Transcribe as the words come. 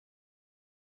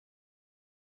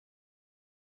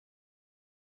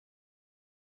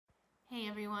Hey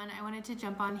everyone, I wanted to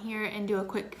jump on here and do a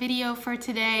quick video for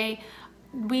today.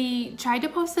 We tried to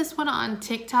post this one on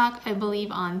TikTok, I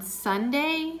believe on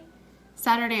Saturday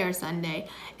or Sunday.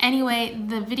 Anyway,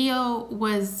 the video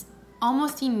was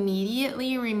almost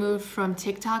immediately removed from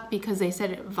TikTok because they said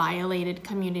it violated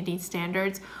community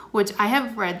standards, which I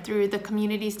have read through the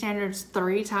community standards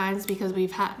 3 times because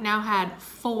we've now had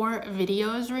 4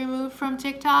 videos removed from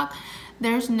TikTok.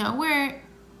 There's nowhere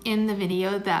in the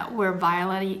video that we're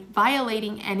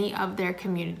violating any of their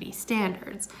community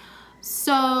standards.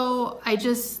 So I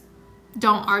just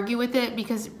don't argue with it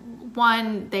because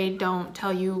 1, they don't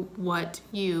tell you what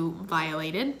you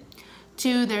violated.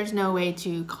 2, there's no way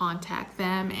to contact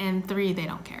them. And 3, they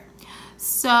don't care.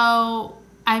 So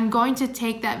I'm going to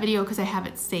take that video because I have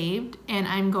it saved and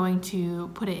I'm going to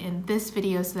put it in this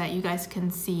video so that you guys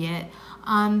can see it.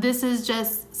 This is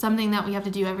just something that we have to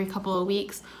do every couple of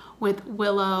weeks with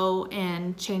Willow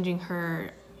and changing her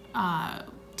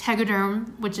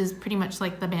tegaderm, which is pretty much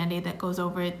like the band-aid that goes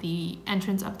over the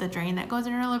entrance of the drain that goes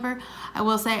in her liver. I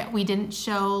will say we didn't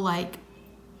show like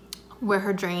where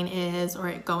her drain is or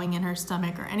it going in her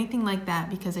stomach or anything like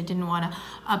that because I didn't want to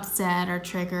upset or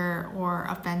trigger or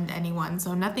offend anyone.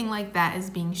 So nothing like that is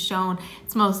being shown.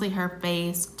 It's mostly her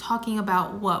face, talking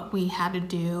about what we had to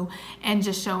do and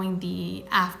just showing the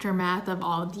aftermath of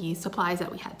all the supplies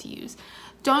that we had to use.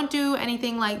 Don't do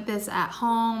anything like this at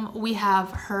home. We have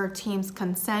her team's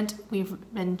consent. We've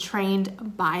been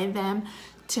trained by them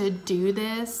to do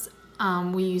this.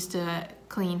 We used to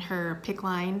clean her PICC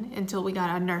line until we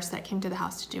got a nurse that came to the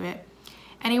house to do it.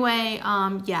 Anyway,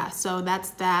 yeah, so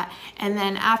that's that. And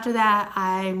then after that,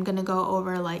 I'm gonna go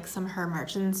over like some of her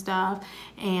merch and stuff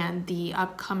and the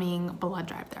upcoming blood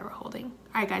drive that we're holding.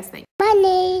 All right, guys, thanks.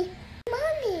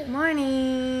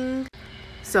 Morning.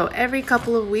 So every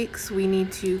couple of weeks, we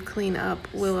need to clean up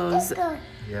Willow's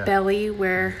belly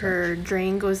where her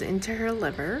drain goes into her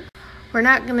liver. We're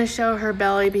not gonna show her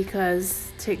belly because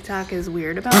TikTok is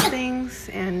weird about things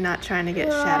and not trying to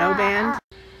get shadow banned.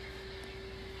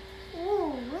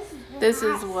 This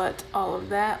is what all of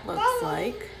that looks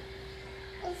like.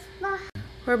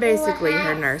 We're basically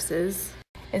her nurses.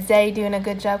 Is Daddy doing a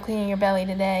good job cleaning your belly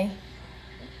today?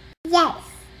 Yes.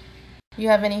 You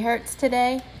have any hurts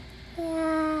today?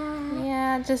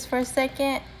 Yeah. Just for a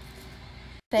second.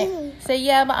 Say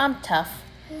yeah, but I'm tough.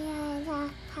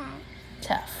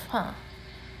 Tough, huh?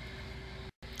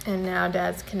 And now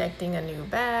Dad's connecting a new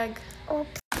bag.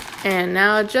 Oops. And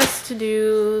now just to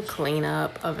do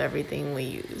cleanup of everything we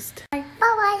used.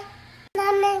 Bye-bye.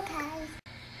 Guys.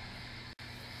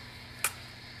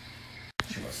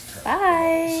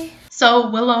 Bye.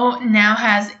 So Willow now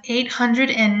has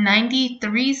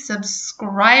 893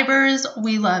 subscribers.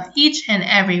 We love each and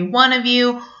every one of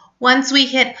you. Once we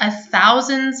hit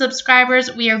 1,000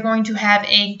 subscribers, we are going to have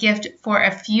a gift for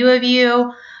a few of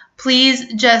you.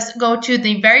 Please just go to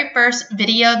the very first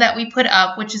video that we put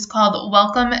up, which is called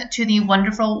Welcome to the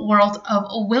Wonderful World of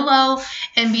Willow,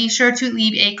 and be sure to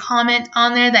leave a comment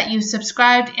on there that you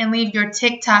subscribed and leave your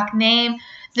TikTok name.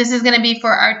 This is going to be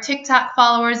for our TikTok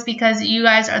followers because you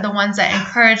guys are the ones that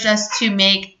encouraged us to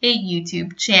make a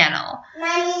YouTube channel.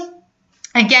 Mommy.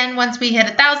 Again, once we hit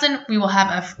 1,000, we will have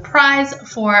a prize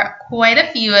for quite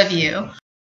a few of you.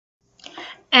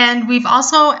 And we've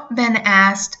also been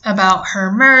asked about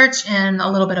her merch and a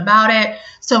little bit about it.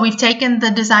 So we've taken the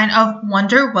design of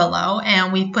Wonder Willow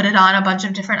and we've put it on a bunch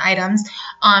of different items.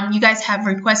 You guys have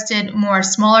requested more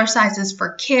smaller sizes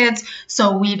for kids,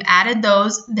 so we've added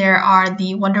those. There are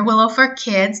the Wonder Willow for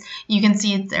kids. You can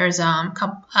see there's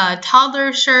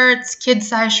toddler shirts,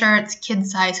 kid-size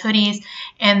hoodies,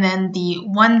 and then the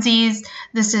onesies.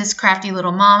 This is Crafty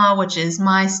Little Mama, which is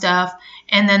my stuff.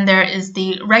 And then there is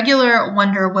the regular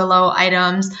Wonder Willow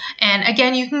items. And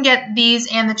again, you can get these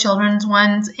and the children's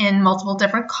ones in multiple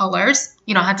different colors.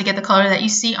 You don't have to get the color that you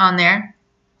see on there.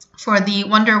 For the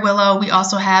Wonder Willow, we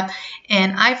also have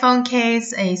an iPhone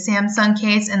case, a Samsung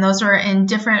case, and those are in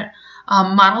different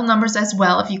model numbers as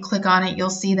well. If you click on it, you'll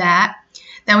see that.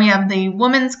 Then we have the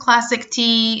woman's classic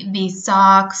tee, the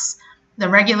socks, the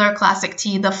regular classic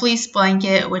tee, the fleece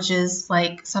blanket, which is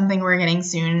like something we're getting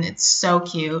soon. It's so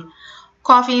cute.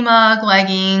 Coffee mug,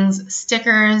 leggings,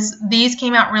 stickers. These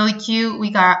came out really cute. We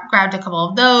grabbed a couple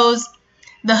of those.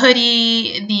 The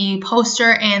hoodie, the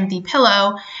poster, and the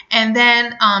pillow. And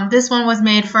then this one was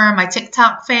made for my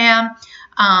TikTok fam.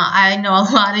 I know a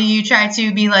lot of you try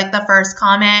to be like the first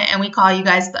comment, and we call you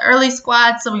guys the early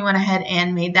squad. So we went ahead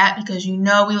and made that because you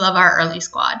know we love our early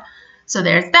squad. So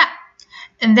there's that.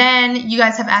 And then you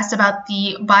guys have asked about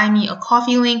the Buy Me a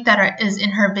Coffee link that is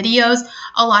in her videos.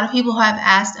 A lot of people have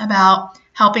asked about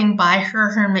helping buy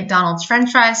her McDonald's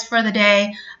french fries for the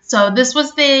day. So this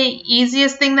was the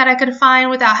easiest thing that I could find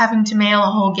without having to mail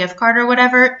a whole gift card or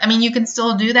whatever. I mean, you can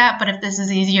still do that, but if this is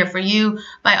easier for you,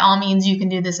 by all means, you can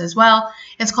do this as well.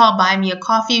 It's called Buy Me a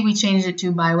Coffee. We changed it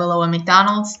to Buy Willow a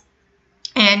McDonald's.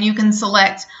 And you can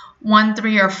select 1,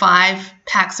 3, or 5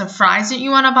 packs of fries that you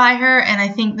want to buy her. And I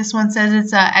think this one says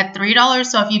it's at $3.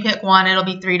 So if you pick 1, it'll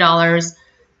be $3.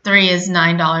 3 is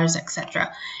 $9,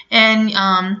 etc.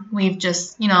 And we've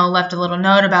just, left a little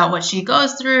note about what she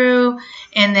goes through.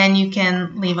 And then you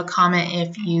can leave a comment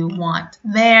if you want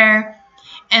there.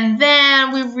 And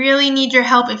then we really need your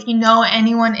help if you know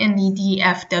anyone in the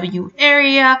DFW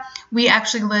area. We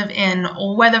actually live in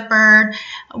Weatherford.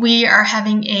 We are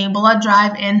having a blood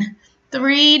drive in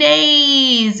 3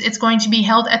 days. It's going to be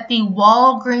held at the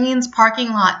Walgreens parking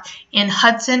lot in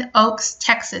Hudson Oaks,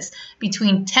 Texas,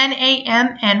 between 10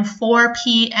 a.m. and 4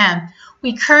 p.m.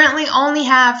 We currently only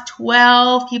have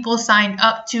 12 people signed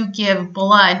up to give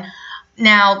blood.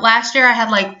 Now, last year I had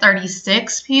like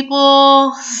 36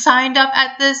 people signed up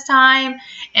at this time,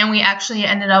 and we actually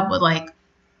ended up with like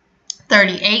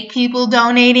 38 people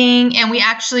donating, and we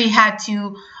actually had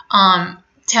to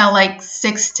tell like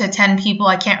 6 to 10 people,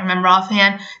 I can't remember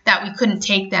offhand, that we couldn't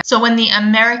take them. So when the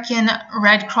American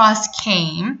Red Cross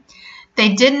came,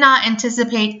 they did not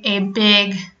anticipate a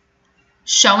big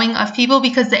showing of people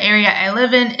because the area I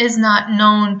live in is not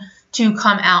known to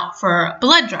come out for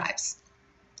blood drives.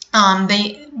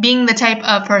 Being the type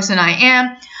of person I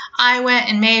am, I went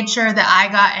and made sure that I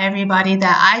got everybody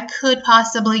that I could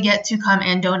possibly get to come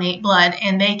and donate blood,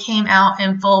 and they came out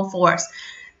in full force.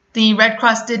 The Red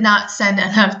Cross did not send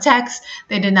enough techs.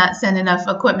 They did not send enough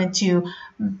equipment to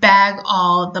bag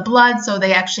all the blood, so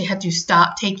they actually had to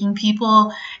stop taking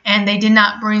people. And they did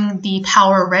not bring the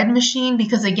Power Red machine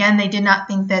because, again, they did not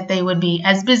think that they would be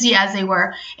as busy as they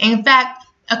were. In fact,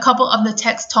 a couple of the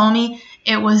techs told me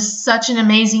it was such an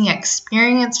amazing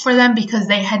experience for them because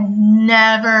they had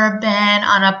never been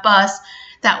on a bus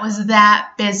that was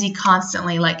that busy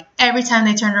constantly. Like every time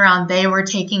they turned around, they were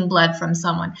taking blood from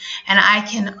someone. And I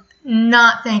can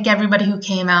not thank everybody who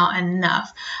came out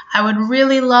enough. I would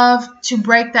really love to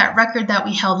break that record that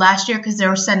we held last year because they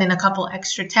were sending a couple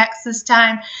extra techs this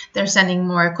time. They're sending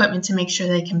more equipment to make sure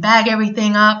they can bag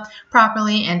everything up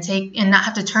properly and not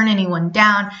have to turn anyone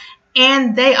down.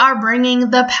 And they are bringing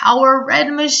the Power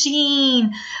Red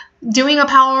machine. Doing a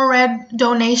Power Red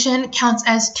donation counts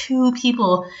as 2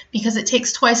 people because it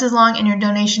takes twice as long and your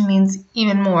donation means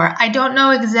even more. I don't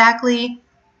know exactly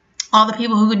all the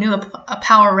people who could do a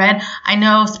Power Red. I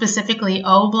know specifically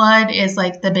O blood is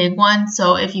like the big one.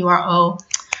 So if you are O,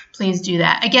 please do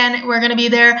that. Again, we're going to be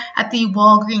there at the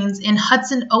Walgreens in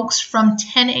Hudson Oaks from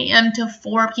 10 a.m. to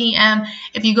 4 p.m.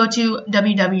 If you go to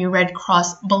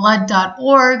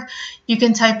www.redcrossblood.org, you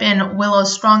can type in Willow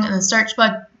Strong in the search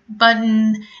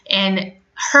button, and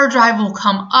her drive will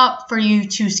come up for you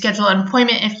to schedule an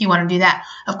appointment if you want to do that.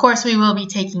 Of course, we will be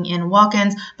taking in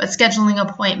walk-ins, but scheduling an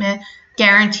appointment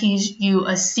guarantees you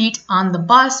a seat on the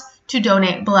bus to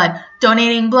donate blood.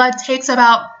 Donating blood takes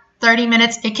about 30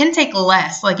 minutes. It can take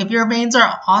less. Like if your veins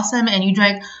are awesome and you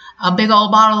drank a big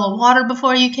old bottle of water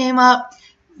before you came up,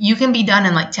 you can be done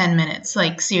in like 10 minutes.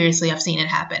 Like seriously, I've seen it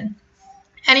happen.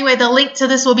 Anyway, the link to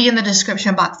this will be in the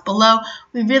description box below.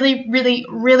 We really, really,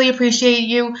 really appreciate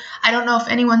you. I don't know if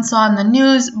anyone saw in the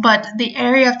news, but the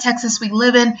area of Texas we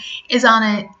live in is on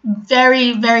a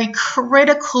very, very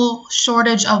critical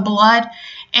shortage of blood.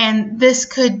 And this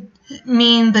could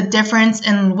mean the difference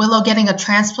in Willow getting a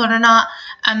transplant or not.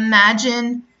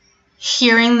 Imagine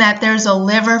hearing that there's a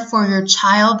liver for your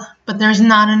child, but there's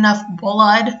not enough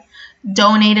blood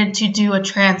donated to do a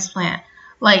transplant.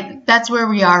 Like, that's where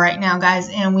we are right now, guys,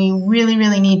 and we really,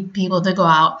 really need people to go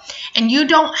out. And you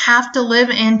don't have to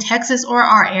live in Texas or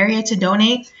our area to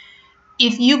donate.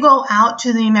 If you go out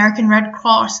to the American Red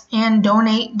Cross and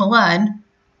donate blood,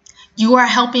 you are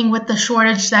helping with the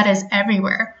shortage that is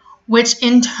everywhere, which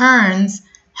in turns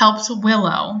helps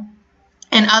Willow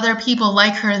and other people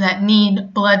like her that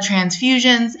need blood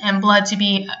transfusions and blood to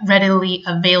be readily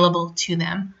available to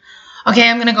them. Okay,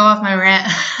 I'm going to go off my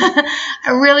rant.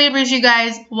 I really appreciate you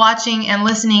guys watching and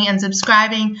listening and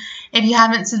subscribing. If you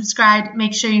haven't subscribed,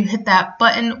 make sure you hit that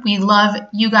button. We love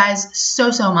you guys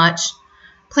so, so much.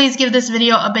 Please give this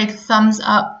video a big thumbs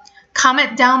up.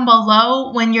 Comment down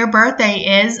below when your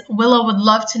birthday is. Willow would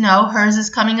love to know. Hers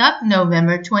is coming up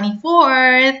November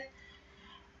 24th.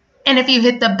 And if you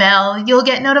hit the bell, you'll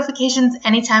get notifications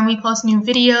anytime we post new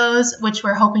videos, which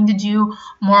we're hoping to do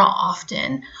more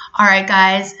often. All right,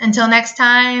 guys, until next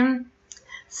time,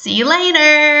 see you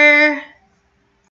later.